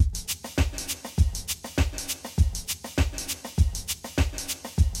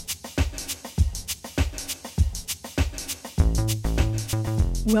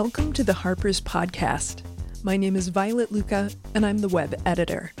Welcome to the Harper's Podcast. My name is Violet Lucca, and I'm the web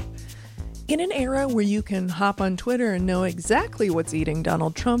editor. In an era where you can hop on Twitter and know exactly what's eating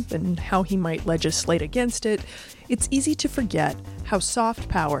Donald Trump and how he might legislate against it, it's easy to forget how soft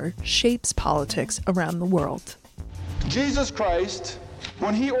power shapes politics around the world. Jesus Christ,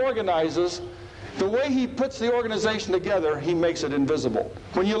 when he organizes, the way he puts the organization together, he makes it invisible.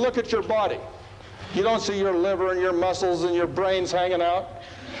 When you look at your body, you don't see your liver and your muscles and your brains hanging out.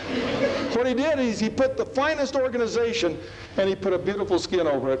 What he did is he put the finest organization and he put a beautiful skin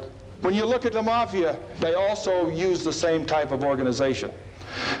over it. When you look at the mafia, they also use the same type of organization.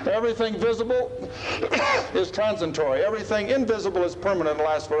 Everything visible is transitory. Everything invisible is permanent and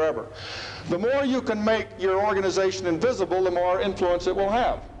lasts forever. The more you can make your organization invisible, the more influence it will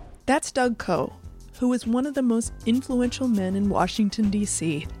have. That's Doug Coe, who is one of the most influential men in Washington,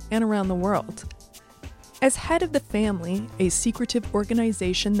 D.C. and around the world. As head of The Family, a secretive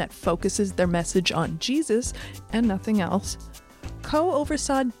organization that focuses their message on Jesus and nothing else, Coe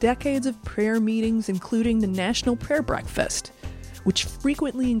oversaw decades of prayer meetings, including the National Prayer Breakfast, which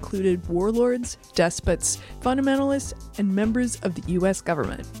frequently included warlords, despots, fundamentalists, and members of the U.S.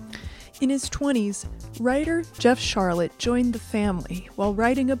 government. In his 20s, writer Jeff Sharlet joined The Family while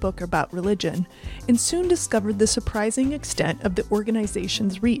writing a book about religion, and soon discovered the surprising extent of the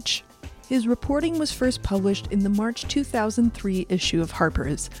organization's reach. His reporting was first published in the March 2003 issue of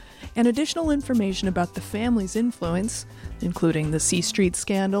Harper's, and additional information about The Family's influence, including the C Street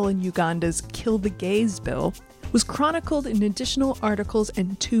scandal and Uganda's Kill the Gays bill, was chronicled in additional articles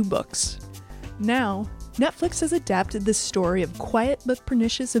and 2 books. Now, Netflix has adapted this story of quiet but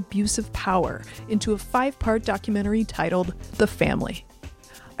pernicious abuse of power into a 5-part documentary titled The Family.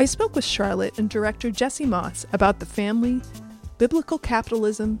 I spoke with Sharlet and director Jesse Moss about The Family, biblical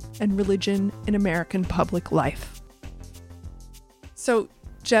capitalism, and religion in American public life. So,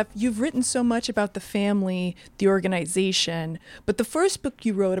 Jeff, you've written so much about The Family, the organization, but the first book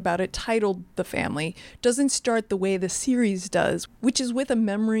you wrote about it, titled The Family, doesn't start the way the series does, which is with a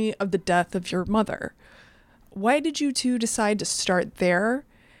memory of the death of your mother. Why did you two decide to start there?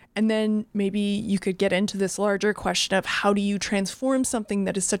 And then maybe you could get into this larger question of how do you transform something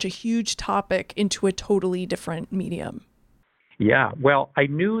that is such a huge topic into a totally different medium? Yeah, well, I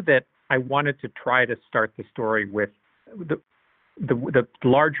knew that I wanted to try to start the story with the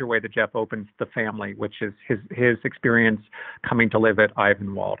larger way that Jeff opens The Family, which is his experience coming to live at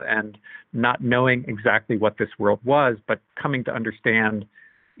Ivanwald and not knowing exactly what this world was, but coming to understand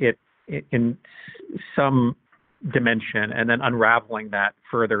it in some dimension and then unraveling that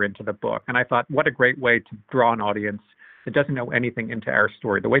further into the book. And I thought, what a great way to draw an audience that doesn't know anything into our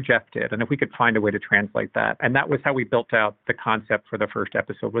story, the way Jeff did, and if we could find a way to translate that. And that was how we built out the concept for the first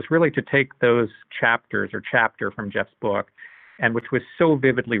episode, was really to take those chapters or chapter from Jeff's book, and which was so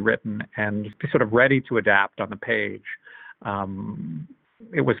vividly written and sort of ready to adapt on the page.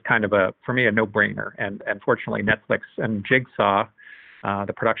 It was kind of for me, a no-brainer. And fortunately, Netflix and Jigsaw,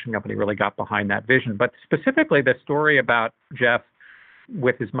 the production company, really got behind that vision. But specifically, the story about Jeff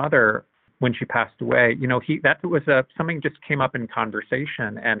with his mother when she passed away, that was something just came up in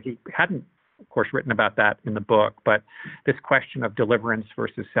conversation, and he hadn't, of course, written about that in the book, but this question of deliverance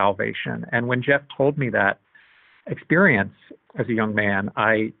versus salvation. And when Jeff told me that experience as a young man,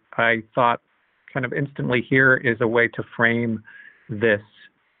 I thought kind of instantly, here is a way to frame this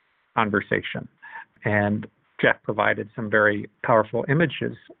conversation. And Jeff provided some very powerful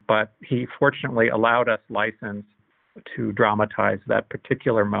images, but he fortunately allowed us license to dramatize that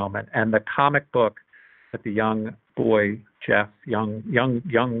particular moment. And the comic book that the young boy Jeff,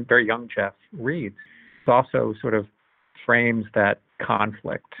 very young Jeff reads, also sort of frames that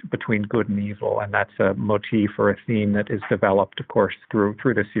conflict between good and evil, and that's a motif or a theme that is developed, of course, through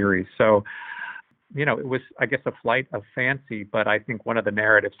the series. So, it was, I guess, a flight of fancy, but I think one of the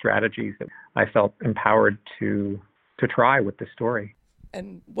narrative strategies that I felt empowered to try with the story.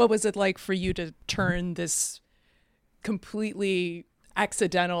 And what was it like for you to turn this completely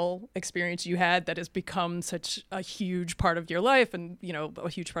accidental experience you had that has become such a huge part of your life and, a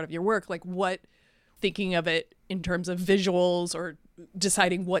huge part of your work? Like, thinking of it in terms of visuals or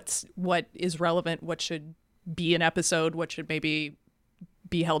deciding what is relevant, what should be an episode, what should maybe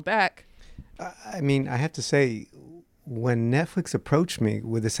be held back? I mean, I have to say, when Netflix approached me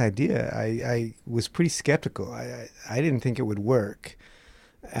with this idea, I was pretty skeptical. I didn't think it would work.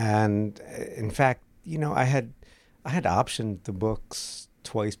 And in fact, I had optioned the books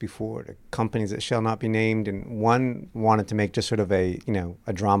twice before to companies that shall not be named, and one wanted to make just sort of a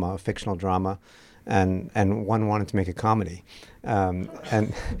drama, a fictional drama, and one wanted to make a comedy, and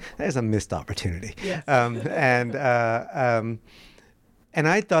there's a missed opportunity. Yes. And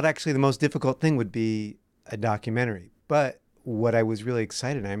I thought actually the most difficult thing would be a documentary. But what I was really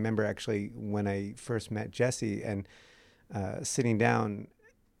excited, I remember actually when I first met Jesse and sitting down,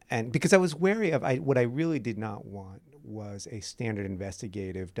 and because I was wary of, what I really did not want was a standard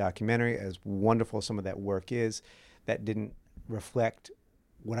investigative documentary, as wonderful some of that work is, that didn't reflect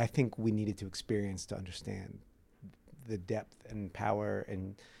what I think we needed to experience to understand the depth and power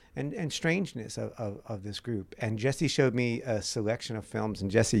and strangeness of this group. And Jesse showed me a selection of films,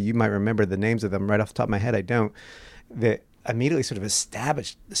 and Jesse, you might remember the names of them right off the top of my head. I don't. That immediately sort of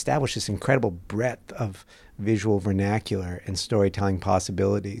established this incredible breadth of visual vernacular and storytelling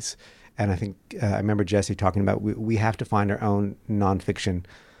possibilities. And I think I remember Jesse talking about we have to find our own nonfiction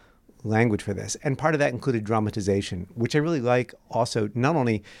language for this. And part of that included dramatization, which I really like also, not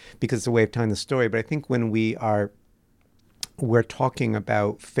only because it's a way of telling the story, but I think when we're talking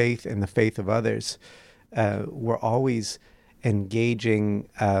about faith and the faith of others, we're always engaging,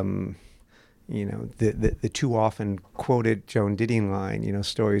 the too often quoted Joan Didion line,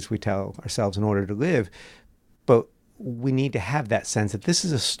 stories we tell ourselves in order to live. But we need to have that sense that this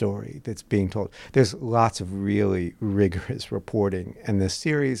is a story that's being told. There's lots of really rigorous reporting in this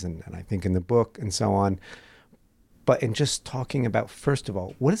series, and I think in the book and so on. But in just talking about, first of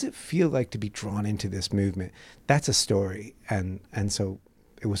all, what does it feel like to be drawn into this movement? That's a story. And so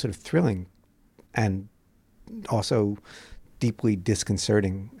it was sort of thrilling and also deeply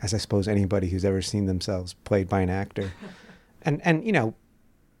disconcerting, as I suppose anybody who's ever seen themselves played by an actor. And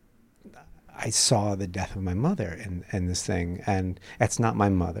I saw the death of my mother in this thing. And it's not my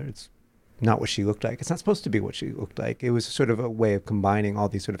mother. It's not what she looked like. It's not supposed to be what she looked like. It was sort of a way of combining all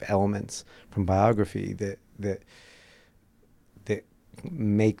these sort of elements from biography that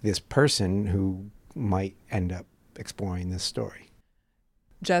make this person who might end up exploring this story.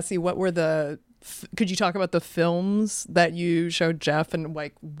 Jesse, could you talk about the films that you showed Jeff, and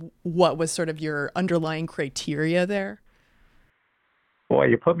like what was sort of your underlying criteria there? Boy,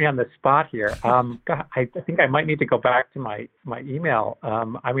 you put me on the spot here. God, I think I might need to go back to my email.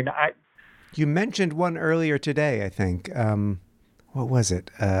 You mentioned one earlier today, I think. What was it?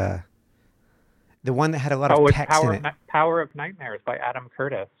 The one that had a lot of text in it. Power of Nightmares by Adam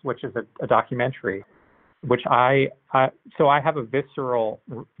Curtis, which is a documentary, which I have a visceral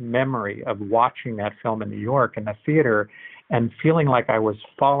memory of watching that film in New York in the theater and feeling like I was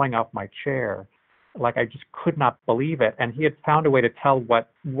falling off my chair, like I just could not believe it. And he had found a way to tell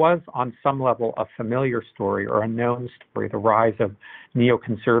what was on some level a familiar story or a known story, the rise of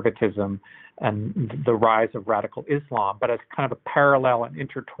neoconservatism and the rise of radical Islam, but as kind of a parallel and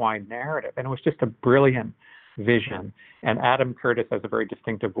intertwined narrative. And it was just a brilliant vision. And Adam Curtis has a very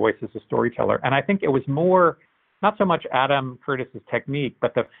distinctive voice as a storyteller. And I think it was more, not so much Adam Curtis's technique,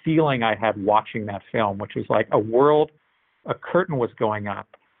 but the feeling I had watching that film, which was like a curtain was going up,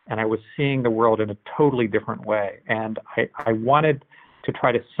 and I was seeing the world in a totally different way. And I wanted to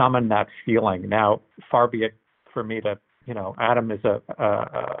try to summon that feeling. Now, far be it for me to, Adam is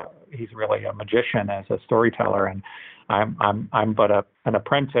he's really a magician as a storyteller, and I'm but an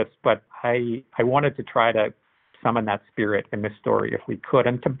apprentice. But I wanted to try to summon that spirit in this story if we could,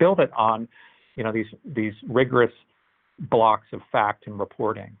 and to build it on, these rigorous blocks of fact and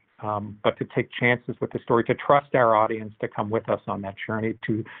reporting. But to take chances with the story, to trust our audience to come with us on that journey,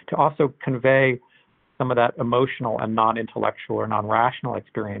 to also convey some of that emotional and non-intellectual or non-rational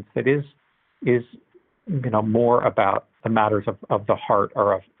experience that is more about the matters of the heart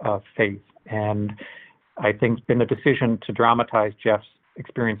or of faith. And I think it's been the decision to dramatize Jeff's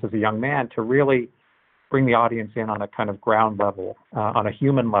experience as a young man to really bring the audience in on a kind of ground level, on a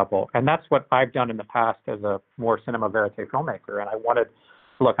human level. And that's what I've done in the past as a more cinema verite filmmaker. And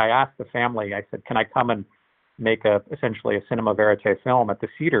I asked the family, I said, can I come and make essentially a cinema verite film at the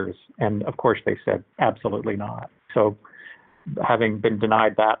Cedars? And of course they said, absolutely not. So having been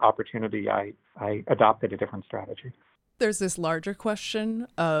denied that opportunity, I adopted a different strategy. There's this larger question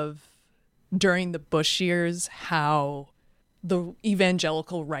of, during the Bush years, how the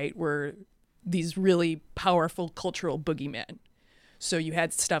evangelical right were these really powerful cultural boogeymen. So you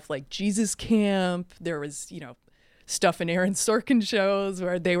had stuff like Jesus Camp. There was, stuff in Aaron Sorkin shows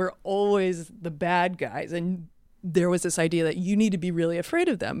where they were always the bad guys. And there was this idea that you need to be really afraid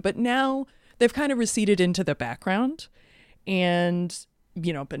of them. But now they've kind of receded into the background and,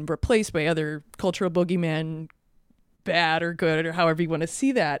 been replaced by other cultural boogeymen, bad or good, or however you want to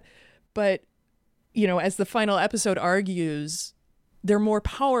see that. But, as the final episode argues, they're more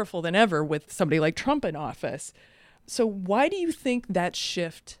powerful than ever with somebody like Trump in office. So why do you think that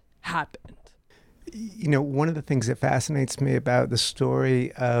shift happened? One of the things that fascinates me about the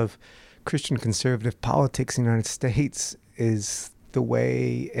story of Christian conservative politics in the United States is the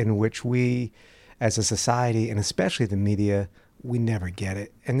way in which we, as a society, and especially the media, we never get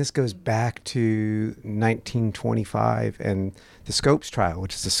it. And this goes back to 1925 and the Scopes trial,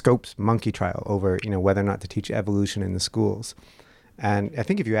 which is the Scopes monkey trial over, whether or not to teach evolution in the schools. And I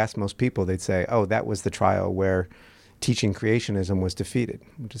think if you ask most people, they'd say, oh, that was the trial where teaching creationism was defeated,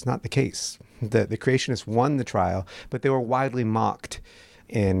 which is not the case. The creationists won the trial, but they were widely mocked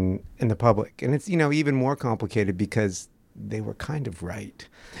in the public. And it's, even more complicated because they were kind of right.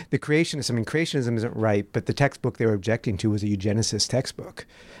 The creationism isn't right, but the textbook they were objecting to was a eugenicist textbook.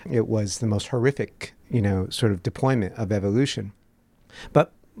 It was the most horrific, sort of deployment of evolution.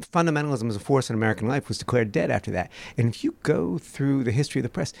 But fundamentalism as a force in American life was declared dead after that. And if you go through the history of the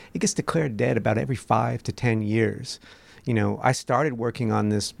press, it gets declared dead about every 5 to 10 years. I started working on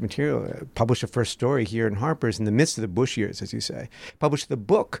this material, published a first story here in Harper's in the midst of the Bush years, as you say, published the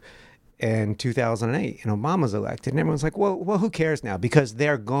book in 2008, and Obama's elected, and everyone's like, well, who cares now? Because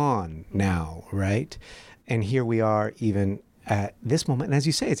they're gone now, right? And here we are even at this moment. And as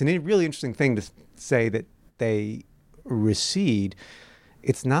you say, it's a really interesting thing to say that they recede.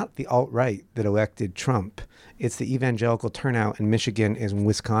 It's not the alt-right that elected Trump. It's the evangelical turnout in Michigan and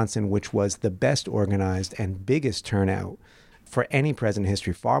Wisconsin, which was the best organized and biggest turnout for any president in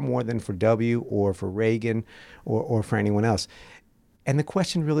history, far more than for W or for Reagan or for anyone else. And the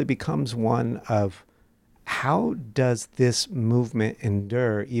question really becomes one of how does this movement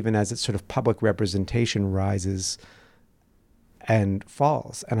endure even as its sort of public representation rises and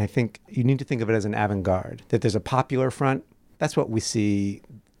falls? And I think you need to think of it as an avant-garde, that there's a popular front. That's what we see,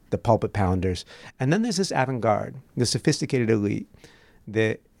 the pulpit pounders. And then there's this avant-garde, the sophisticated elite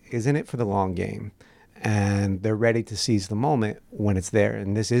that is in it for the long game. And they're ready to seize the moment when it's there.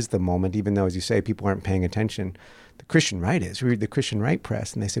 And this is the moment, even though, as you say, people aren't paying attention. The Christian right is. We read the Christian right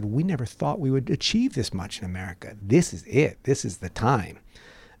press, and they said, we never thought we would achieve this much in America. This is it. This is the time.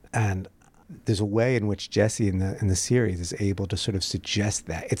 And there's a way in which Jesse in the series is able to sort of suggest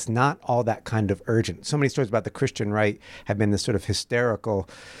that. It's not all that kind of urgent. So many stories about the Christian right have been this sort of hysterical,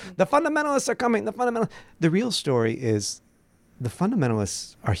 the fundamentalists are coming, The real story is the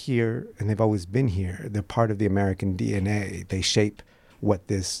fundamentalists are here, and they've always been here. They're part of the American DNA. They shape what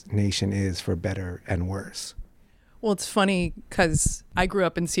this nation is for better and worse. Well, it's funny because I grew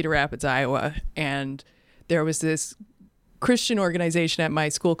up in Cedar Rapids, Iowa, and there was this Christian organization at my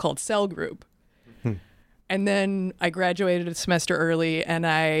school called Cell Group. And then I graduated a semester early, and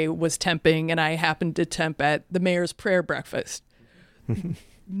I was temping, and I happened to temp at the mayor's prayer breakfast.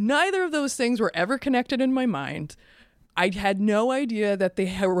 Neither of those things were ever connected in my mind. I had no idea that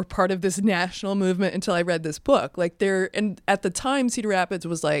they were part of this national movement until I read this book. And at the time, Cedar Rapids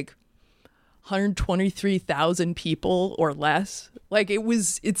was like 123,000 people or less.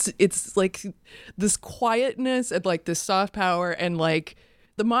 It's like this quietness and like this soft power and like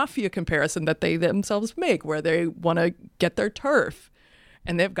the mafia comparison that they themselves make, where they want to get their turf,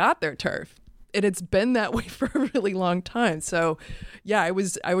 and they've got their turf, and it's been that way for a really long time. So, yeah, I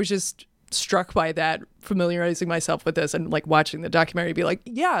was just struck by that, familiarizing myself with this and like watching the documentary, be like,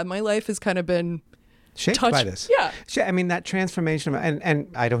 yeah, my life has kind of been shaped by this. Yeah. I mean, that transformation and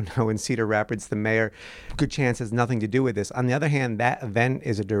I don't know, in Cedar Rapids, the mayor, good chance, has nothing to do with this. On the other hand, that event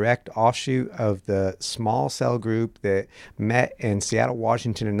is a direct offshoot of the small cell group that met in Seattle,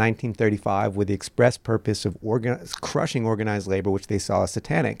 Washington in 1935 with the express purpose of crushing organized labor, which they saw as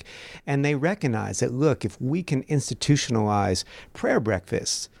satanic. And they recognized that, look, if we can institutionalize prayer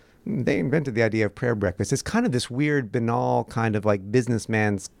breakfasts, they invented the idea of prayer breakfast. It's kind of this weird, banal kind of like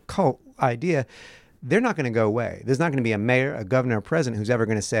businessman's cult idea. They're not going to go away. There's not going to be a mayor, a governor, a president who's ever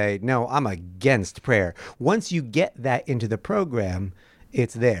going to say, no, I'm against prayer. Once you get that into the program,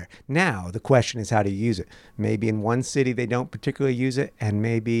 it's there. Now, the question is how to use it. Maybe in one city they don't particularly use it, and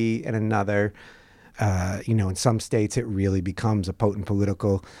maybe in another, in some states it really becomes a potent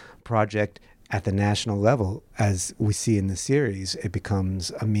political project. At the national level, as we see in the series, it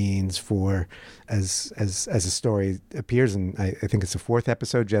becomes a means for, as a story appears in, I think it's the 4th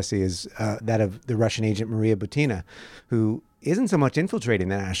episode, Jesse, is that of the Russian agent Maria Butina, who isn't so much infiltrating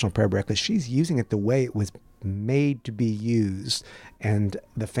the National Prayer Breakfast. She's using it the way it was made to be used, and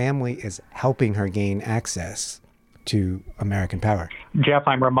the family is helping her gain access to American power. Jeff,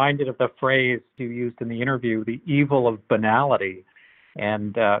 I'm reminded of the phrase you used in the interview, the evil of banality.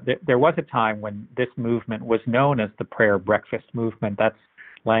 And there was a time when this movement was known as the prayer breakfast movement. That's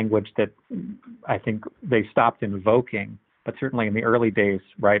language that I think they stopped invoking, but certainly in the early days,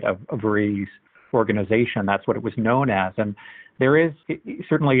 right, of Verrees' organization, that's what it was known as. And there is,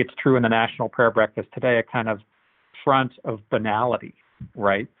 certainly it's true in the National Prayer Breakfast today, a kind of front of banality,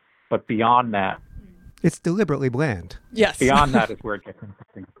 right? But beyond that, It's deliberately bland. Yes. Beyond that is where it gets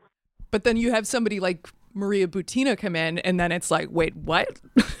interesting. But then you have somebody like Maria Butina come in, and then it's like, wait, what?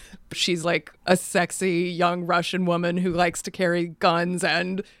 She's like a sexy young Russian woman who likes to carry guns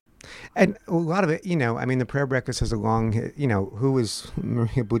and a lot of it, the prayer breakfast has a long, who was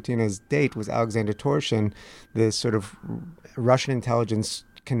Maria Butina's date was Alexander Torshin, this sort of Russian intelligence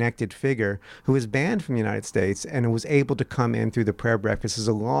connected figure who was banned from the United States and was able to come in through the prayer breakfast. There's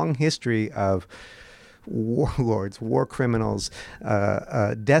a long history of warlords, war criminals,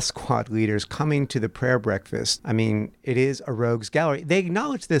 death squad leaders coming to the prayer breakfast. I mean, it is a rogues gallery. They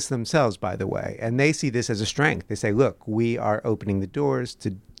acknowledge this themselves, by the way, and they see this as a strength. They say, look, we are opening the doors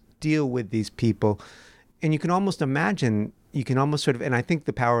to deal with these people. And you can almost imagine, and I think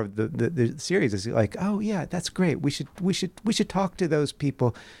the power of the series is like, oh yeah, that's great. We should talk to those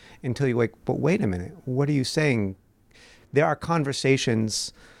people until you're like, but wait a minute, what are you saying? There are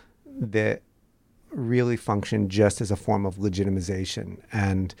conversations that really function just as a form of legitimization,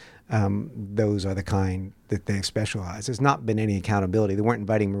 and those are the kind that they specialize. There's not been any accountability. They weren't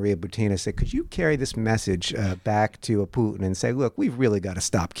inviting Maria Butina to say, could you carry this message back to a Putin and say, look, we've really got to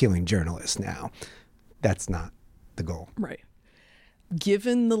stop killing journalists now. That's not the goal. Right.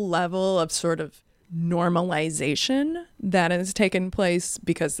 Given the level of sort of normalization that has taken place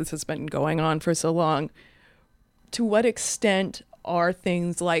because this has been going on for so long, to what extent are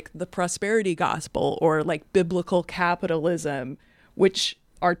things like the prosperity gospel or like biblical capitalism, which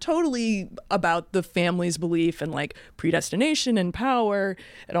are totally about the family's belief in like predestination and power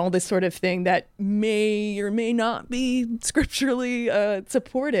and all this sort of thing that may or may not be scripturally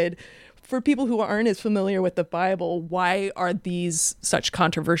supported. For people who aren't as familiar with the Bible, why are these such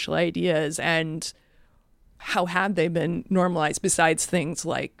controversial ideas, and how have they been normalized besides things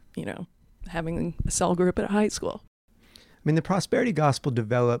like, having a cell group at high school? I mean, the prosperity gospel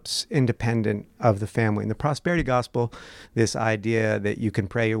develops independent of the family. In the prosperity gospel, this idea that you can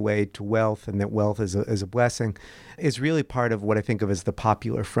pray your way to wealth and that wealth is a blessing is really part of what I think of as the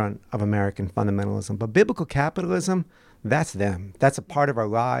popular front of American fundamentalism. But biblical capitalism, that's them. That's a part of our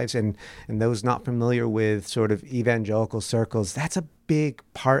lives. And those not familiar with sort of evangelical circles, that's a big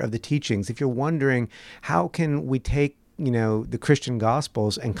part of the teachings. If you're wondering, how can we take the Christian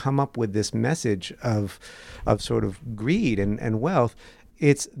Gospels and come up with this message of sort of greed and wealth,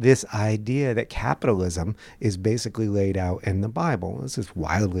 it's this idea that capitalism is basically laid out in the Bible. This is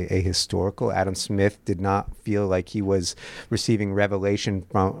wildly ahistorical. Adam Smith did not feel like he was receiving revelation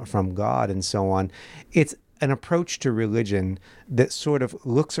from God and so on. It's an approach to religion that sort of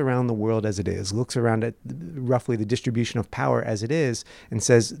looks around the world as it is, looks around at roughly the distribution of power as it is, and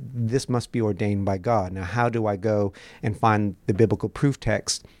says, this must be ordained by God. Now, how do I go and find the biblical proof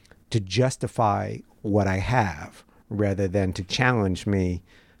text to justify what I have, rather than to challenge me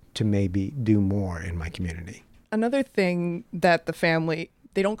to maybe do more in my community? Another thing that the family,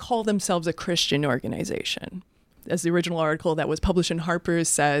 they don't call themselves a Christian organization. As the original article that was published in Harper's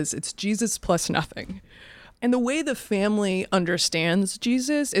says, it's Jesus plus nothing. And the way the family understands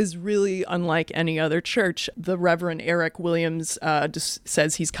Jesus is really unlike any other church. The Reverend Eric Williams just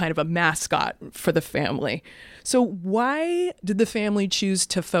says he's kind of a mascot for the family. So why did the family choose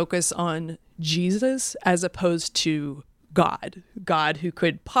to focus on Jesus as opposed to God? God who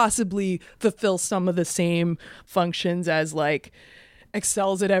could possibly fulfill some of the same functions as like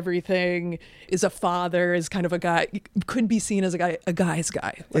excels at everything, is a father, is kind of a guy, could be seen as a guy's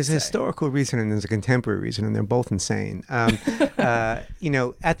guy. There's a historical reason and there's a contemporary reason, and they're both insane. At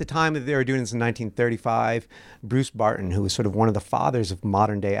the time that they were doing this in 1935, Bruce Barton, who was sort of one of the fathers of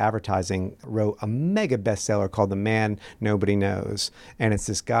modern day advertising, wrote a mega bestseller called The Man Nobody Knows. And it's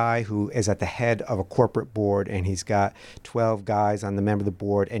this guy who is at the head of a corporate board, and he's got 12 guys on the member of the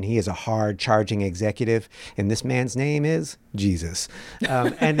board, and he is a hard charging executive. And this man's name is Jesus.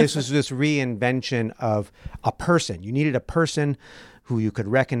 And this was this reinvention of a person. You needed a person who you could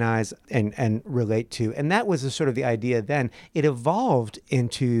recognize and relate to. And that was sort of the idea then. It evolved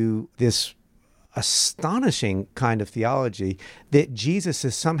into this astonishing kind of theology that Jesus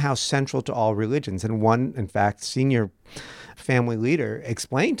is somehow central to all religions. And one, in fact, senior family leader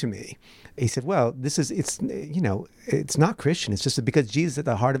explained to me, he said, well, it's not Christian. It's just because Jesus is at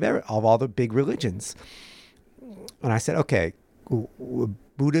the heart of all the big religions. And I said, okay,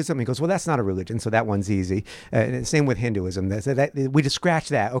 Buddhism? He goes, well, that's not a religion, so that one's easy. And same with Hinduism. We just scratch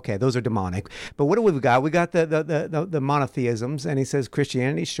that. Okay, those are demonic. But what do we got? We got the monotheisms. And he says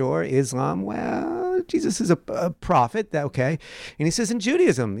Christianity, sure. Islam, well, Jesus is a prophet. Okay. And he says in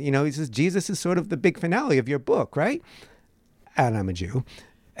Judaism, he says Jesus is sort of the big finale of your book, right? And I'm a Jew.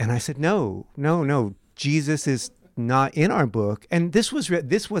 And I said, no. Jesus is not in our book. And this was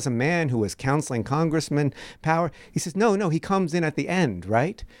a man who was counseling Congressman Power. He says, no, he comes in at the end,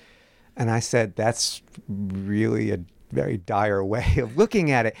 right? And I said, that's really a very dire way of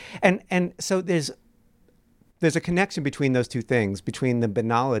looking at it. And so there's a connection between those two things, between the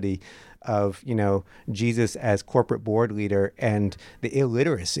banality of, Jesus as corporate board leader and the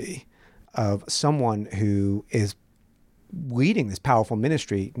illiteracy of someone who is leading this powerful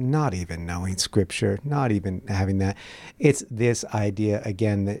ministry, not even knowing scripture, not even having that. It's this idea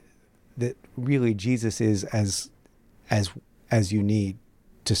again that really Jesus is as you need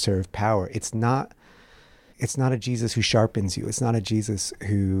to serve power. It's not a Jesus who sharpens you. It's not a Jesus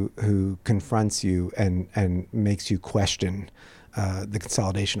who confronts you and makes you question the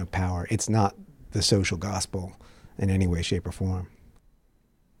consolidation of power. It's not the social gospel in any way, shape, or form.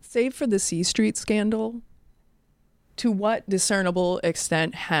 Save for the C Street scandal, to what discernible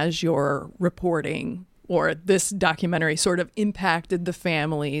extent has your reporting or this documentary sort of impacted the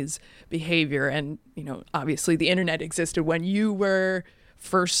family's behavior? And, obviously the internet existed when you were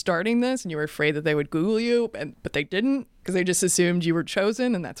first starting this and you were afraid that they would Google you, but they didn't, because they just assumed you were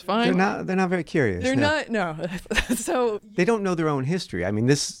chosen, and that's fine. They're not very curious. They're not. So they don't know their own history. I mean,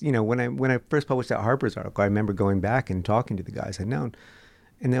 this, when I first published that Harper's article, I remember going back and talking to the guys I'd known,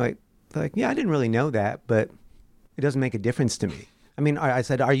 and they're like, yeah, I didn't really know that, but it doesn't make a difference to me. I mean, I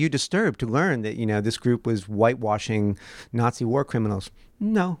said, are you disturbed to learn that, this group was whitewashing Nazi war criminals?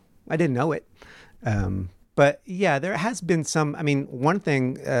 No, I didn't know it. But yeah, there has been some, one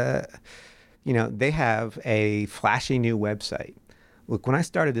thing, they have a flashy new website. Look, when I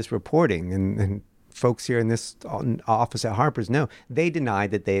started this reporting, and folks here in this office at Harper's know, they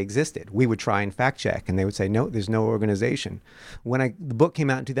denied that they existed. We would try and fact check, and they would say, no, there's no organization. When the book came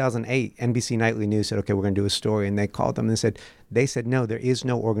out in 2008, NBC Nightly News said, okay, we're going to do a story. And they called them and they said, no, there is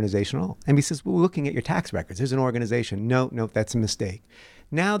no organization at all. NBC says, well, we're looking at your tax records. There's an organization. No, that's a mistake.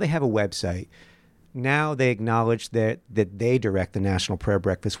 Now they have a website. Now they acknowledge that they direct the National Prayer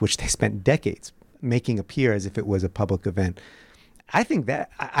Breakfast, which they spent decades making appear as if it was a public event. I think that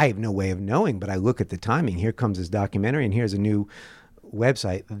I have no way of knowing, but I look at the timing. Here comes this documentary, and here's a new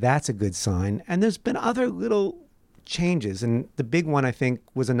website. That's a good sign. And there's been other little changes. And the big one, I think,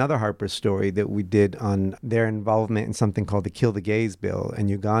 was another Harper's story that we did on their involvement in something called the Kill the Gays bill in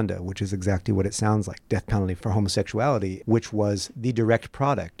Uganda, which is exactly what it sounds like, death penalty for homosexuality, which was the direct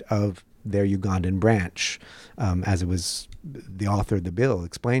product of their Ugandan branch, as it was the author of the bill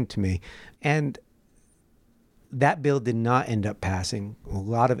explained to me. And that bill did not end up passing. A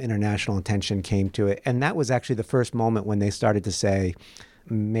lot of international attention came to it. And that was actually the first moment when they started to say,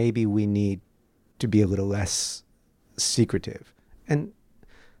 maybe we need to be a little less secretive. And,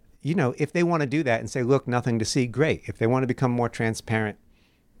 if they want to do that and say, look, nothing to see, great. If they want to become more transparent,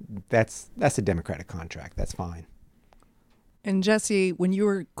 that's a democratic contract. That's fine. And Jesse, when you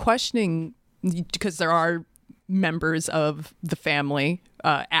were questioning, because there are members of the family,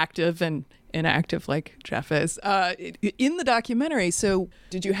 active and inactive like Jeff is, in the documentary, so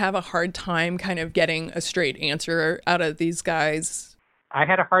did you have a hard time kind of getting a straight answer out of these guys? I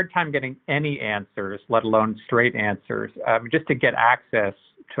had a hard time getting any answers, let alone straight answers. Just to get access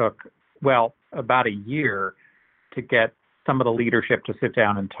took, about a year to get some of the leadership to sit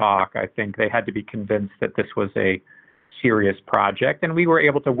down and talk. I think they had to be convinced that this was a serious project. And we were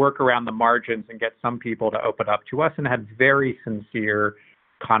able to work around the margins and get some people to open up to us and had very sincere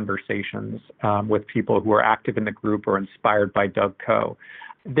conversations with people who were active in the group or inspired by Doug Coe.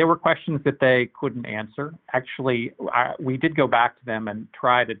 There were questions that they couldn't answer. Actually, we did go back to them and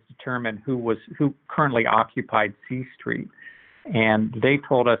try to determine who currently occupied C Street. And they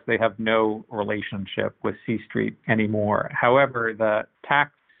told us they have no relationship with C Street anymore. However, the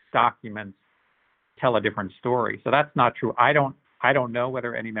tax documents tell a different story. So that's not true. I don't know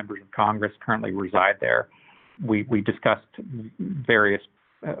whether any members of Congress currently reside there. We discussed various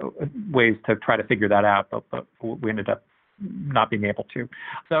ways to try to figure that out, but we ended up not being able to.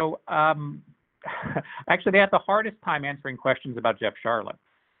 So actually, they had the hardest time answering questions about Jeff Sharlet.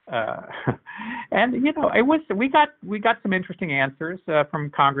 And we got some interesting answers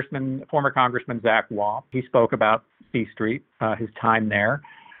from former Congressman Zach Wah. He spoke about C Street, his time there.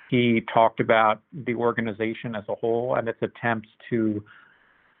 He talked about the organization as a whole and its attempts to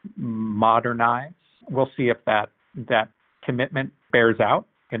modernize. We'll see if that commitment bears out,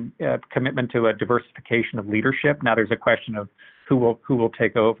 and commitment to a diversification of leadership. Now there's a question of who will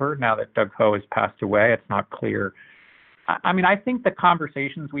take over now that Doug Coe has passed away. It's not clear. I think the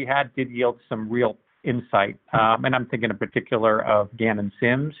conversations we had did yield some real insight. And I'm thinking in particular of Gannon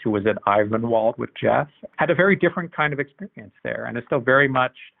Sims, who was at Ivanwald with Jeff, had a very different kind of experience there and is still very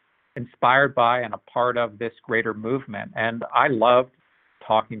much inspired by and a part of this greater movement. And I loved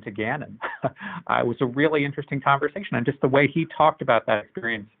talking to Gannon. It was a really interesting conversation. And just the way he talked about that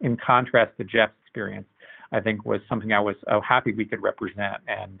experience in contrast to Jeff's experience, I think was something I was happy we could represent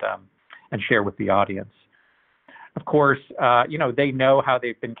and share with the audience. Of course, they know how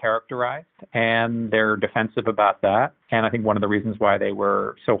they've been characterized, and they're defensive about that. And I think one of the reasons why they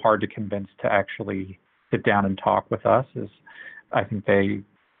were so hard to convince to actually sit down and talk with us is I think they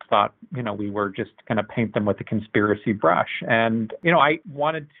thought, we were just going to paint them with a conspiracy brush. And, I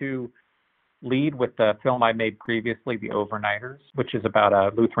wanted to lead with the film I made previously, The Overnighters, which is about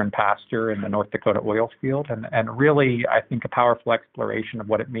a Lutheran pastor in the North Dakota oil field. And really, I think, a powerful exploration of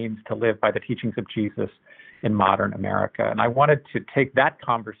what it means to live by the teachings of Jesus in modern America. And I wanted to take that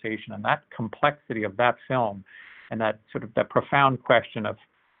conversation and that complexity of that film and that sort of that profound question of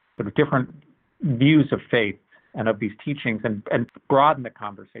sort of different views of faith and of these teachings and broaden the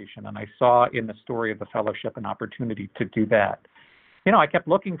conversation. And I saw in the story of the fellowship an opportunity to do that. I kept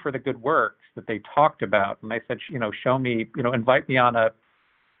looking for the good works that they talked about. And they said, show me, invite me on a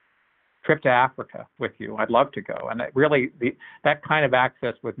trip to Africa with you. I'd love to go. And that kind of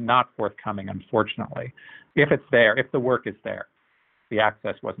access was not forthcoming, unfortunately. If it's there, if the work is there, the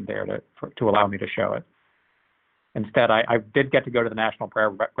access wasn't there to allow me to show it. Instead, I did get to go to the National Prayer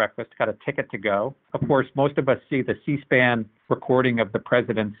Breakfast, got a ticket to go. Of course, most of us see the C-SPAN recording of the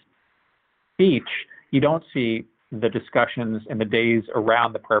president's speech. You don't see the discussions in the days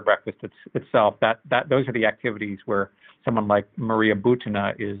around the prayer breakfast itself. Those are the activities where someone like Maria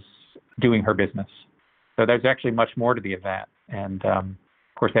Butina is doing her business. So there's actually much more to the event. And of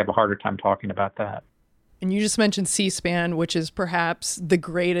course, they have a harder time talking about that. And you just mentioned C-SPAN, which is perhaps the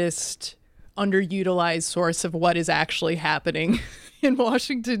greatest underutilized source of what is actually happening in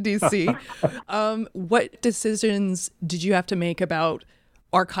Washington, D.C. What decisions did you have to make about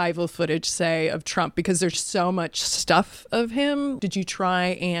archival footage, say, of Trump? Because there's so much stuff of him. Did you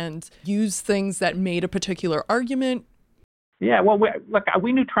try and use things that made a particular argument? Yeah, well,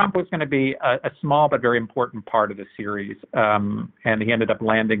 we knew Trump was going to be a small but very important part of the series, and he ended up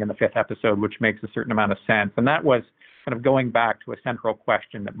landing in the 5th episode, which makes a certain amount of sense. And that was kind of going back to a central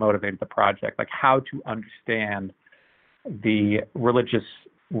question that motivated the project, like how to understand the religious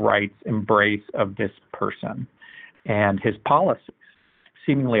rights embrace of this person and his policies,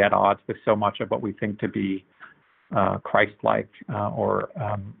 seemingly at odds with so much of what we think to be Christ-like, or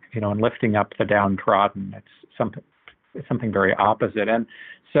in lifting up the downtrodden. It's something very opposite. And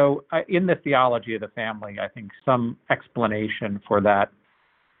so in the theology of the family, I think some explanation for that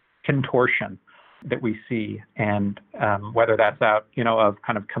contortion that we see, and whether that's out, of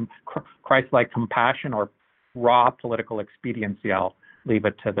kind of Christ-like compassion or raw political expediency, I'll leave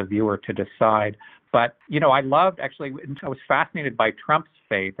it to the viewer to decide. But, I was fascinated by Trump's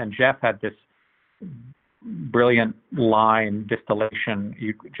faith, and Jeff had this brilliant line distillation.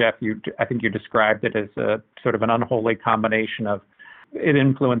 Jeff, I think you described it as a sort of an unholy combination of an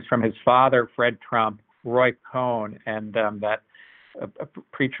influence from his father, Fred Trump, Roy Cohn, and that a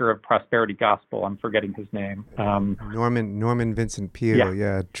preacher of prosperity gospel. I'm forgetting his name. Norman Vincent Peale.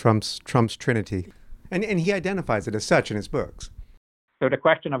 Yeah, Trump's Trinity, and he identifies it as such in his books. So the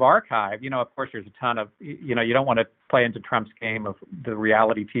question of archive, of course, there's a ton of, you don't want to play into Trump's game of the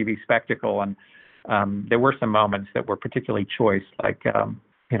reality TV spectacle. And there were some moments that were particularly choice, like,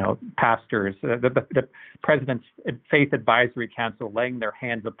 pastors, the president's faith advisory council laying their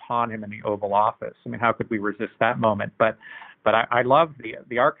hands upon him in the Oval Office. I mean, how could we resist that moment? But I love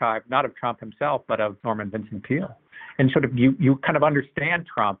the archive, not of Trump himself, but of Norman Vincent Peale. And sort of you kind of understand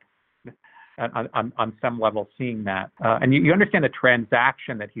Trump on some level, seeing that. And you understand the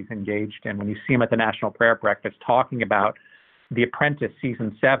transaction that he's engaged in when you see him at the National Prayer Breakfast talking about The Apprentice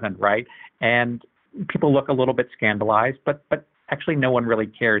season 7, right? And people look a little bit scandalized, but actually no one really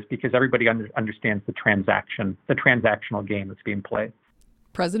cares because everybody understands the transactional game that's being played.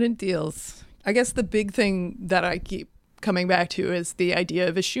 President deals. I guess the big thing that I keep coming back to is the idea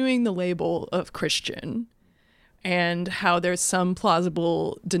of eschewing the label of Christian, and how there's some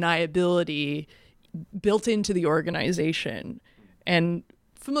plausible deniability built into the organization. And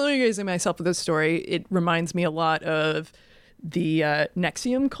familiarizing myself with this story, it reminds me a lot of the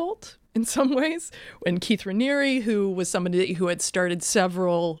NXIVM cult in some ways. And Keith Raniere, who was somebody who had started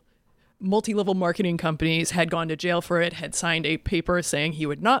several multi-level marketing companies, had gone to jail for it, had signed a paper saying he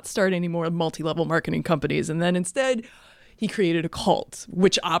would not start any more multi-level marketing companies. And then instead, he created a cult,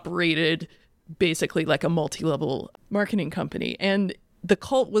 which operated basically like a multi-level marketing company. And the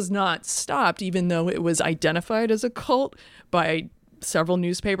cult was not stopped, even though it was identified as a cult by several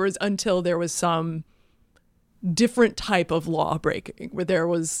newspapers, until there was some different type of law breaking, where there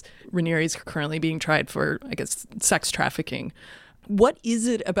was Ranieri's currently being tried for, I guess, sex trafficking. What is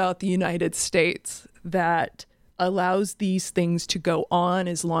it about the United States that allows these things to go on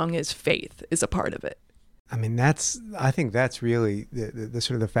as long as faith is a part of it? I mean, I think that's really the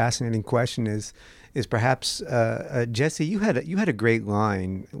sort of the fascinating question is perhaps, Jesse, you had a great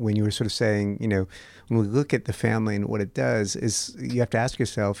line when you were sort of saying, when we look at the family and what it does, is you have to ask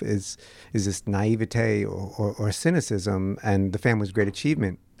yourself, is this naivete or cynicism? And the family's great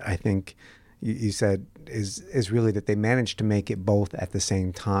achievement, I think you said, is really that they managed to make it both at the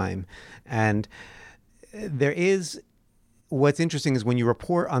same time. And what's interesting is when you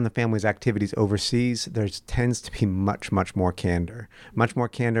report on the family's activities overseas, there tends to be much, much more candor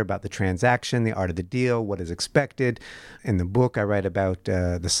about the transaction, the art of the deal, what is expected. In the book, I write about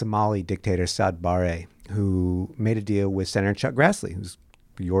the Somali dictator Saad Barre, who made a deal with Senator Chuck Grassley, who's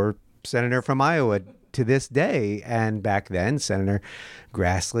your senator from Iowa to this day. And back then, Senator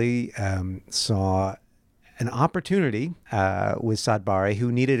Grassley saw an opportunity with Saad Barre,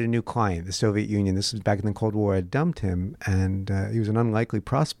 who needed a new client. The Soviet Union, this was back in the Cold War, had dumped him, and he was an unlikely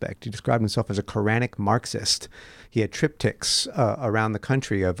prospect. He described himself as a Quranic Marxist. He had triptychs around the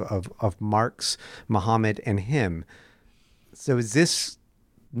country of Marx, Muhammad, and him. So is this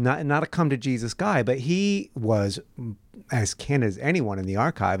not a come-to-Jesus guy, but he was as candid as anyone in the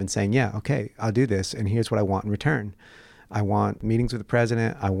archive and saying, yeah, okay, I'll do this, and here's what I want in return. I want meetings with the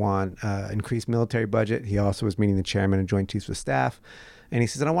president. I want increased military budget. He also was meeting the chairman of Joint Chiefs of Staff. And he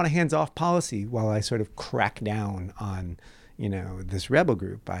says, and I want a hands-off policy while I sort of crack down on, this rebel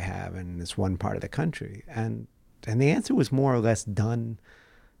group I have in this one part of the country. And the answer was more or less done.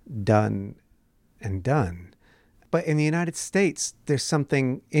 But in the United States, there's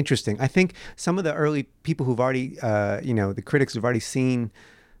something interesting. I think some of the early people who've already, the critics who've already seen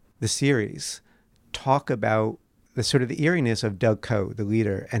the series talk about the sort of the eeriness of Doug Coe, the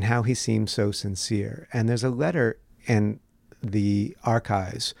leader, and how he seems so sincere. And there's a letter in the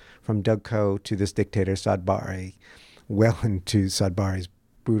archives from Doug Coe to this dictator, Saad Barre, well into Saad Barre's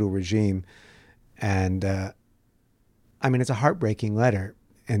brutal regime. And it's a heartbreaking letter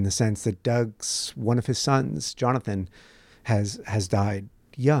in the sense that one of his sons, Jonathan, has died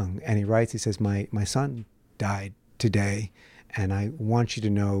young. And he writes, he says, my son died today, and I want you to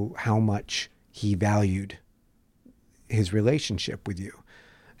know how much he valued his relationship with you.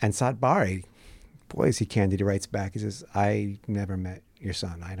 And Saad Barre, boy, is he candid. He writes back. He says, I never met your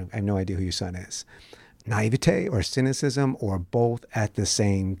son. I have no idea who your son is. Naivete or cynicism or both at the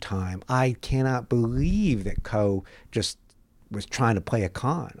same time. I cannot believe that Coe just was trying to play a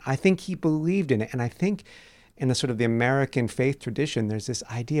con. I think he believed in it. And I think in the sort of the American faith tradition, there's this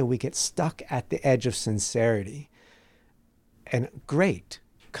idea we get stuck at the edge of sincerity. And great,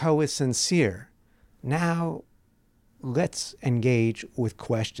 Coe is sincere. Now, let's engage with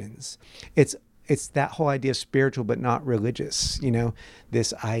questions. It's that whole idea of spiritual but not religious,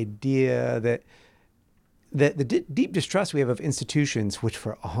 this idea that the deep distrust we have of institutions, which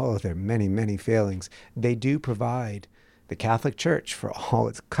for all of their many, many failings, they do provide the Catholic Church for all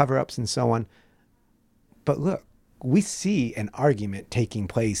its cover-ups and so on. But look, we see an argument taking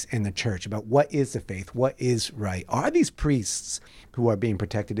place in the church about what is the faith, what is right. Are these priests who are being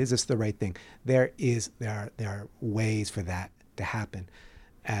protected? Is this the right thing? There are ways for that to happen.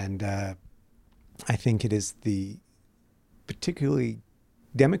 And I think it is the particularly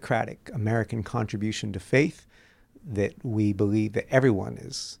democratic American contribution to faith that we believe that everyone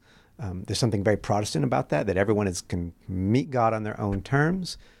is, there's something very Protestant about that everyone can meet God on their own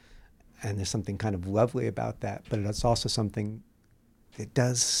terms. And there's something kind of lovely about that, but it's also something that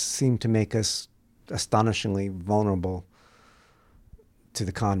does seem to make us astonishingly vulnerable to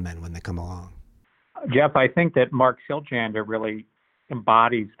the con men when they come along. Jeff, I think that Mark Siljander really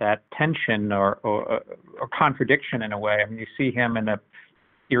embodies that tension or contradiction in a way. I mean, you see him in a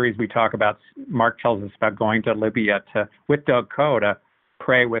series we talk about. Mark tells us about going to Libya with Doug Coe to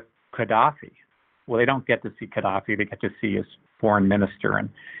pray with Gaddafi. Well, they don't get to see Gaddafi. They get to see his foreign minister, and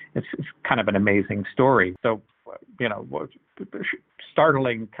it's kind of an amazing story. So,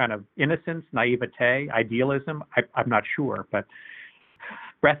 startling kind of innocence, naivete, idealism. I'm not sure, but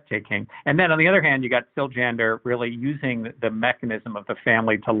breathtaking. And then on the other hand, you got Siljander really using the mechanism of the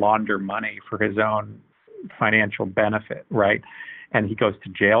family to launder money for his own financial benefit, right? And he goes to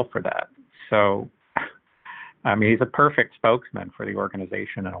jail for that. So, he's a perfect spokesman for the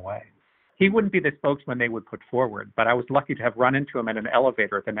organization in a way. He wouldn't be the spokesman they would put forward, but I was lucky to have run into him in an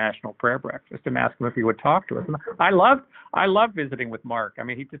elevator at the National Prayer Breakfast and ask him if he would talk to us. And I loved visiting with Mark.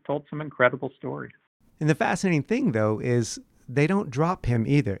 He just told some incredible stories. And the fascinating thing, though, is they don't drop him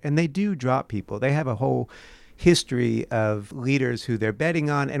either. And they do drop people. They have a whole history of leaders who they're betting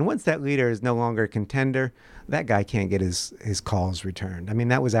on. And once that leader is no longer a contender, that guy can't get his calls returned. I mean,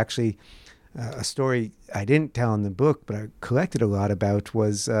 that was actually a story I didn't tell in the book, but I collected a lot about,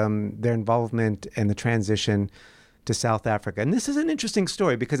 was their involvement in the transition to South Africa. And this is an interesting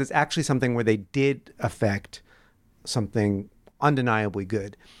story because it's actually something where they did affect something undeniably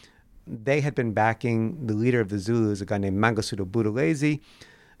good. They had been backing the leader of the Zulus, a guy named Mangosuthu Buthelezi.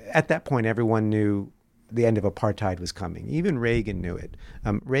 At that point, everyone knew the end of apartheid was coming. Even Reagan knew it.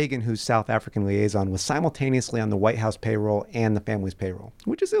 Reagan, whose South African liaison, was simultaneously on the White House payroll and the family's payroll,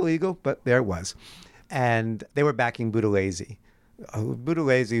 which is illegal, but there it was. And they were backing Buthelezi.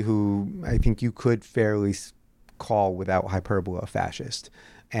 Buthelezi, who I think you could fairly call without hyperbole a fascist.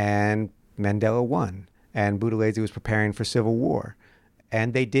 And Mandela won. And Buthelezi was preparing for civil war.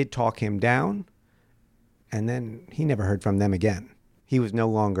 And they did talk him down. And then he never heard from them again. He was no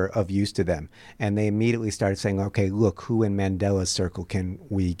longer of use to them. And they immediately started saying, okay, look, who in Mandela's circle can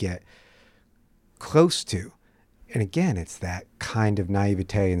we get close to? And again, it's that kind of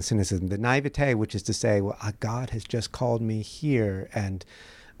naivete and cynicism. The naivete, which is to say, well, God has just called me here. And,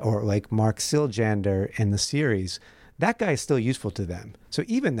 or like Mark Siljander in the series, that guy is still useful to them. So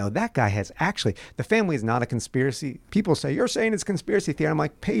even though that guy has actually, the family is not a conspiracy. People say, you're saying it's conspiracy theory. I'm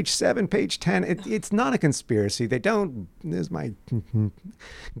like, page 7, page 10, it's not a conspiracy. They don't, there's my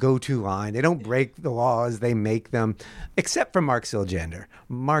go-to line. They don't break the laws, they make them, except for Mark Siljander.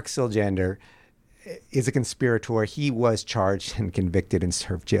 Mark Siljander is a conspirator. He was charged and convicted and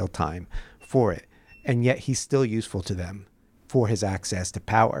served jail time for it. And yet he's still useful to them for his access to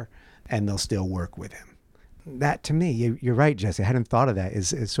power, and they'll still work with him. That, to me, you're right, Jesse. I hadn't thought of that.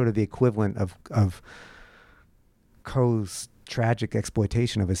 Is sort of the equivalent of Coe's tragic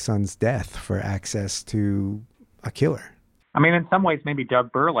exploitation of his son's death for access to a killer. I mean, in some ways, maybe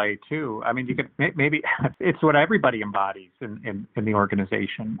Doug Burleigh, too. I mean, you could maybe it's what everybody embodies in the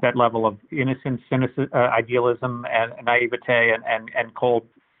organization, that level of innocence, idealism, and naivete, and cold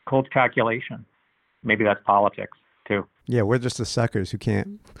calculation. Maybe that's politics, too. Yeah, we're just the suckers who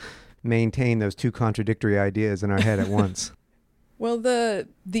can't maintain those two contradictory ideas in our head at once. Well, the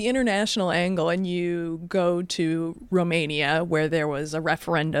international angle, and you go to Romania, where there was a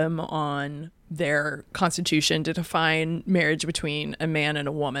referendum on their constitution to define marriage between a man and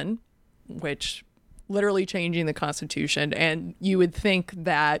a woman, which literally changing the constitution. And you would think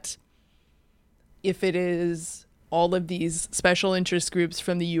that if it is all of these special interest groups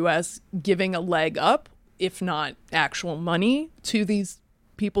from the U.S. giving a leg up, if not actual money, to these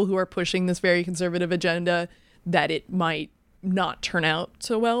people who are pushing this very conservative agenda, that it might not turn out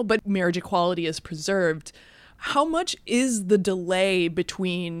so well, but marriage equality is preserved. How much is the delay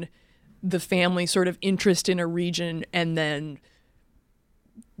between the family sort of interest in a region and then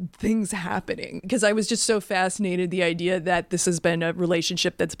things happening? Because I was just so fascinated, the idea that this has been a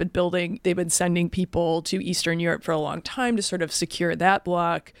relationship that's been building. They've been sending people to Eastern Europe for a long time to sort of secure that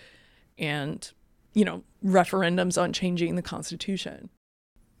block, and, you know, referendums on changing the Constitution.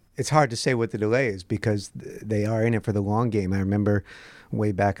 It's hard to say what the delay is because they are in it for the long game. I remember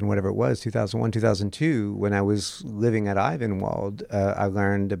way back in whatever it was, 2001, 2002, when I was living at Ivanwald, I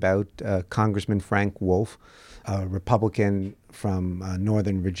learned about Congressman Frank Wolf, a Republican from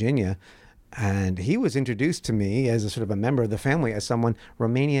Northern Virginia. And he was introduced to me as a sort of a member of the family, as someone,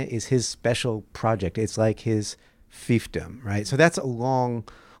 Romania is his special project. It's like his fiefdom, right? So that's a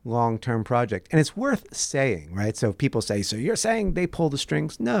long-term project. And it's worth saying, right? So if people say, so you're saying they pull the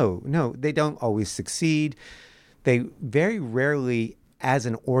strings? No, they don't always succeed. They very rarely, as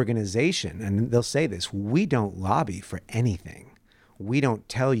an organization, and they'll say this, we don't lobby for anything. We don't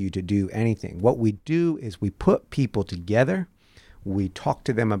tell you to do anything. What we do is we put people together. We talk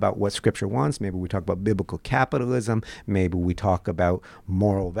to them about what Scripture wants. Maybe we talk about biblical capitalism. Maybe we talk about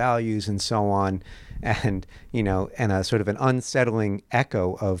moral values and so on. And, you know, and a sort of an unsettling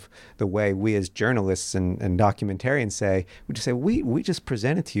echo of the way we as journalists and documentarians say, we just say, we just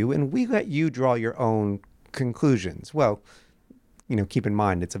present it to you and we let you draw your own conclusions. Well, you know, keep in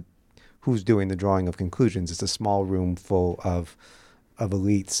mind, who's doing the drawing of conclusions? It's a small room full of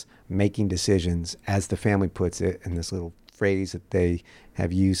elites making decisions, as the family puts it in this little phrase that they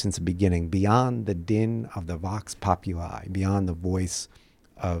have used since the beginning, beyond the din of the vox populi, beyond the voice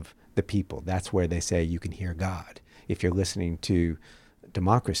of the people. That's where they say you can hear God. If you're listening to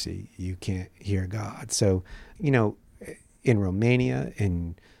democracy, you can't hear God. So, you know, in Romania,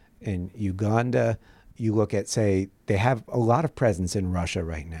 in Uganda, you look at, say, they have a lot of presence in Russia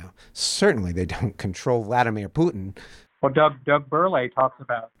right now. Certainly they don't control Vladimir Putin. Well, Doug Burleigh talks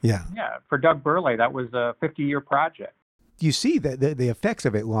about, yeah, for Doug Burleigh, that was a 50-year project. you see the effects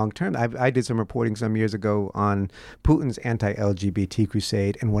of it long term. I did some reporting some years ago on Putin's anti-LGBT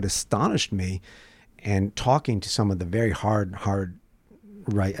crusade, and what astonished me, and talking to some of the very hard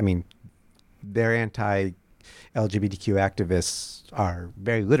right, I mean, their anti-LGBTQ activists are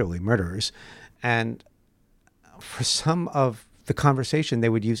very literally murderers, and for some of the conversation, they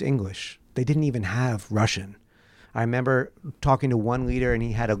would use English. They didn't even have Russian. I remember talking to one leader, and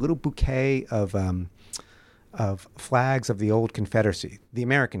he had a little bouquet of flags of the old Confederacy, the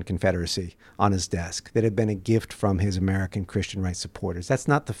American Confederacy, on his desk that had been a gift from his American Christian rights supporters. That's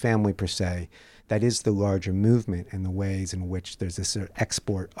not the family per se. That is the larger movement and the ways in which there's this sort of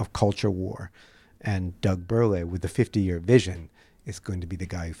export of culture war. And Doug Burleigh, with the 50-year vision, is going to be the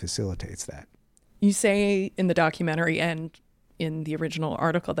guy who facilitates that. You say in the documentary and in the original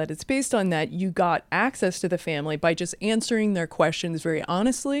article that it's based on that you got access to the family by just answering their questions very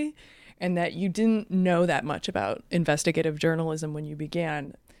honestly, and that you didn't know that much about investigative journalism when you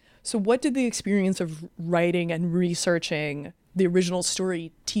began. So what did the experience of writing and researching the original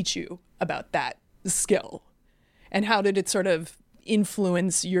story teach you about that skill? And how did it sort of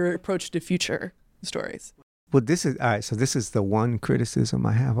influence your approach to future stories? Well, this is all right. So this is the one criticism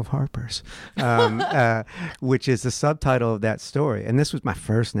I have of Harper's, which is the subtitle of that story. And this was my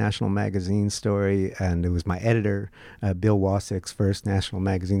first national magazine story, and it was my editor, Bill Wasick's first national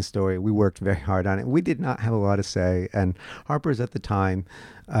magazine story. We worked very hard on it. We did not have a lot to say, and Harper's at the time,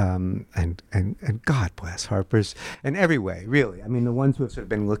 and God bless Harper's in every way, really. I mean, the ones who have sort of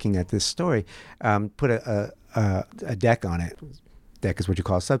been looking at this story put a deck on it. Deck is what you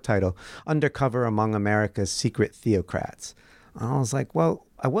call a subtitle, Undercover Among America's Secret Theocrats. I was like, well,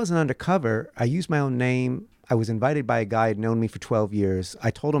 I wasn't undercover. I used my own name. I was invited by a guy who had known me for 12 years. I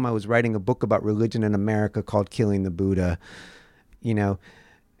told him I was writing a book about religion in America called Killing the Buddha, you know,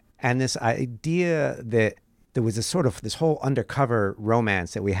 and this idea that there was this whole undercover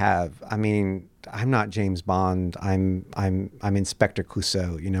romance that we have. I mean, I'm not James Bond. I'm Inspector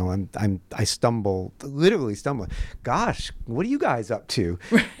Clouseau. You know, I literally stumble. Gosh, what are you guys up to?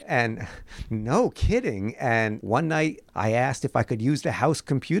 And no kidding. And one night I asked if I could use the house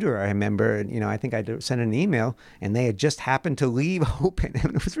computer. I remember, and I think I sent an email, and they had just happened to leave open.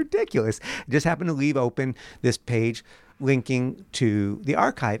 And it was ridiculous. Just happened to leave open this page linking to the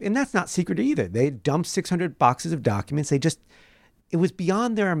archive. And that's not secret either. They dumped 600 boxes of documents. It was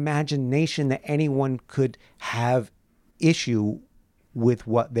beyond their imagination that anyone could have issue with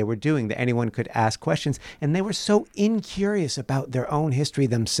what they were doing, that anyone could ask questions. And they were so incurious about their own history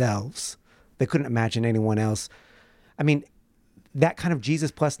themselves. They couldn't imagine anyone else. I mean, that kind of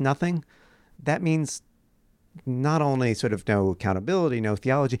Jesus plus nothing, that means not only sort of no accountability, no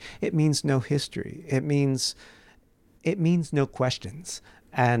theology, it means no history. It means no questions.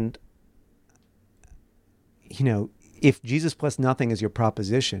 And, if Jesus plus nothing is your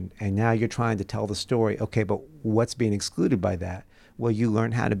proposition, and now you're trying to tell the story, okay, but what's being excluded by that? Well, you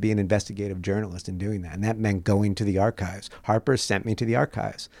learn how to be an investigative journalist in doing that. And that meant going to the archives. Harper sent me to the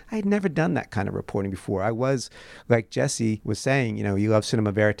archives. I had never done that kind of reporting before. I was, like Jesse was saying, you love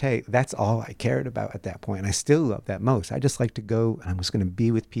cinema verite. That's all I cared about at that point. And I still love that most. I just like to go, and I'm just going to be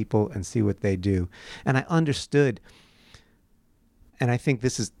with people and see what they do. And I understood. And I think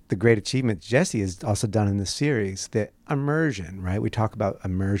this is the great achievement Jesse has also done in this series, that immersion, right? We talk about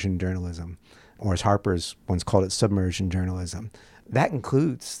immersion journalism, or as Harper's once called it, submersion journalism. That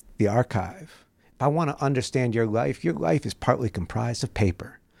includes the archive. If I want to understand your life is partly comprised of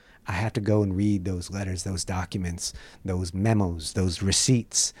paper. I have to go and read those letters, those documents, those memos, those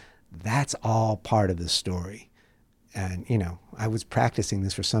receipts. That's all part of the story. And, I was practicing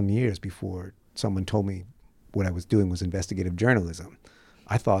this for some years before someone told me what I was doing was investigative journalism.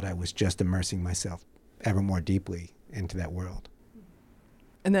 I thought I was just immersing myself ever more deeply into that world.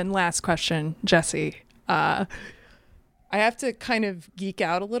 And then last question, Jesse. I have to kind of geek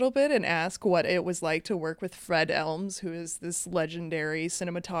out a little bit and ask what it was like to work with Fred Elms, who is this legendary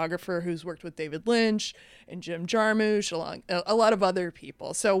cinematographer who's worked with David Lynch and Jim Jarmusch, along a lot of other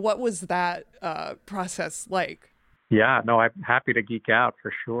people. So what was that process like? Yeah, no, I'm happy to geek out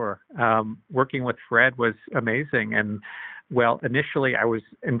for sure. Working with Fred was amazing. And well, initially I was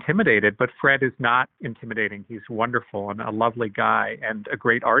intimidated, but Fred is not intimidating. He's wonderful and a lovely guy and a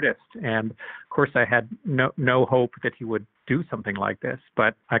great artist. And of course I had no hope that he would do something like this,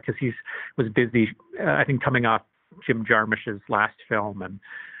 but because he was busy, I think coming off Jim Jarmusch's last film and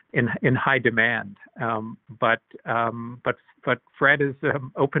in high demand. But Fred is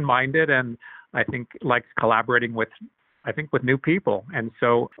open-minded and I think likes collaborating with new people. And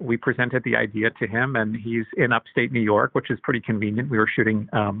so we presented the idea to him, and he's in upstate New York, which is pretty convenient. We were shooting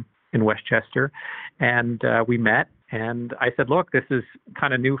in Westchester, and we met And I said, look, this is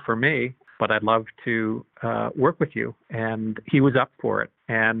kind of new for me, but I'd love to work with you. And he was up for it.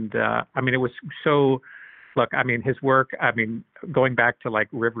 And it was so, look, his work, going back to like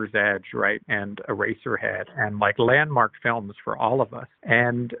River's Edge, right, and Eraserhead, and like landmark films for all of us.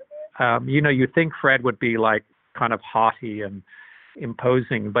 And, you think Fred would be like kind of haughty and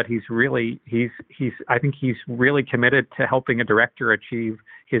imposing, but I think he's really committed to helping a director achieve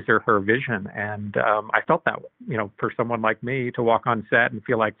his or her vision. And I felt that, for someone like me to walk on set and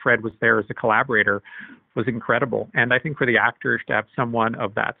feel like Fred was there as a collaborator was incredible. And I think for the actors to have someone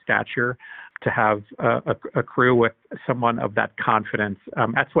of that stature, to have a crew with someone of that confidence,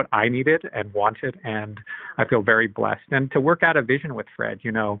 that's what I needed and wanted. And I feel very blessed. And to work out a vision with Fred,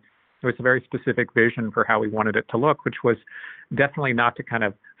 there was a very specific vision for how we wanted it to look, which was definitely not to kind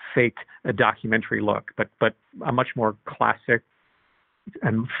of fake a documentary look, but a much more classic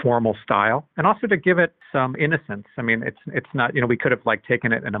and formal style, and also to give it some innocence. It's not, we could have like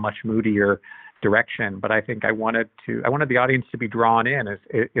taken it in a much moodier direction, but I think I wanted the audience to be drawn in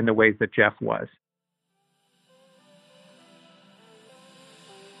the ways that Jeff was.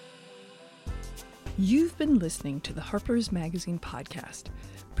 You've been listening to the Harper's Magazine podcast,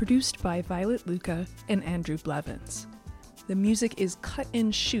 produced by Violet Luca and Andrew Blevins. The music is Cut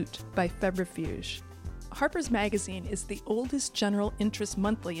and Shoot by Febrifuge. Harper's Magazine is the oldest general interest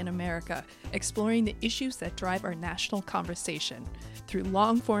monthly in America, exploring the issues that drive our national conversation through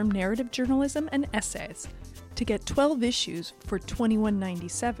long-form narrative journalism and essays. To get 12 issues for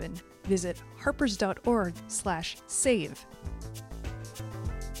 $21.97, visit harpers.org/save.